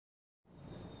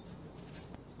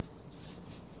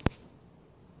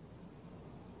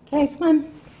Okay, come on.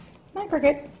 Come on,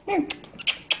 Cricket. Here.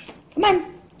 Come on.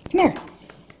 Come here.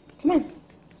 Come on.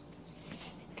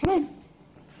 Come on.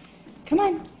 Come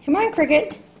on. Come on,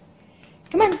 Cricket.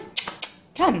 Come on.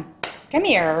 Come. Come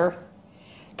here.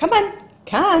 Come on.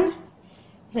 Come.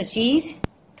 Some cheese.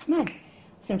 Come on.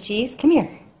 Some cheese. Come here.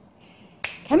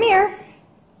 Come here.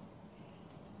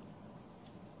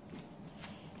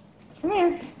 Come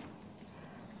here.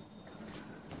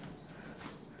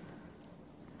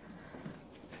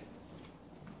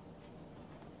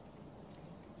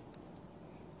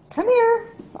 Come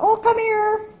here. Oh, come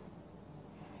here.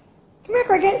 Come here,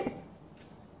 Cricket.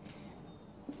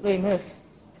 Wait, move.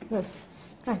 Move.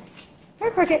 Come on. Come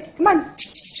here, Cricket. Come on.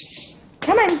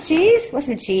 Come on, cheese. Want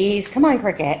some cheese? Come on,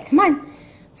 Cricket. Come on.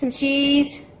 Some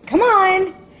cheese. Come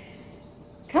on.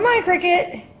 Come on,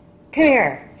 Cricket. Come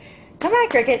here. Come on,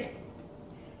 Cricket.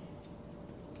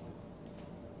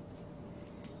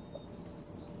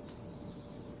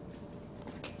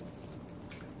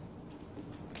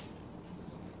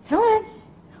 Come on.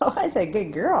 Oh, that's a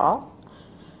good girl.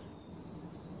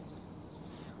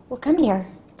 Well, come here.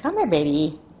 Come here,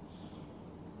 baby.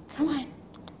 Come on.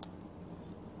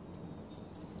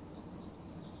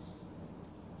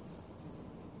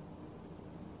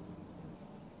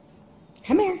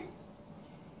 Come here.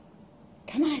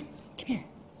 Come on. Come here.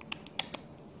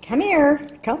 Come here.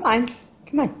 Come on.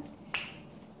 Come on.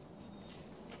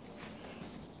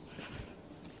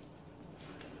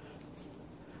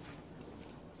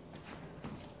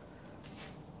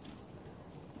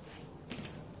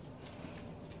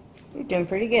 You're doing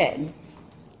pretty good.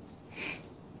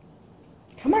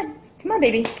 Come on. Come on,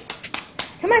 baby.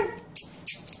 Come on.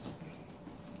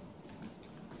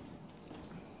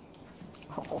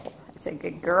 Oh, that's a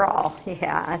good girl.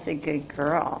 Yeah, that's a good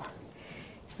girl.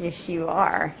 Yes, you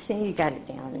are. See, you got it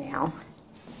down now.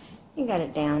 You got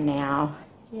it down now.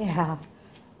 Yeah.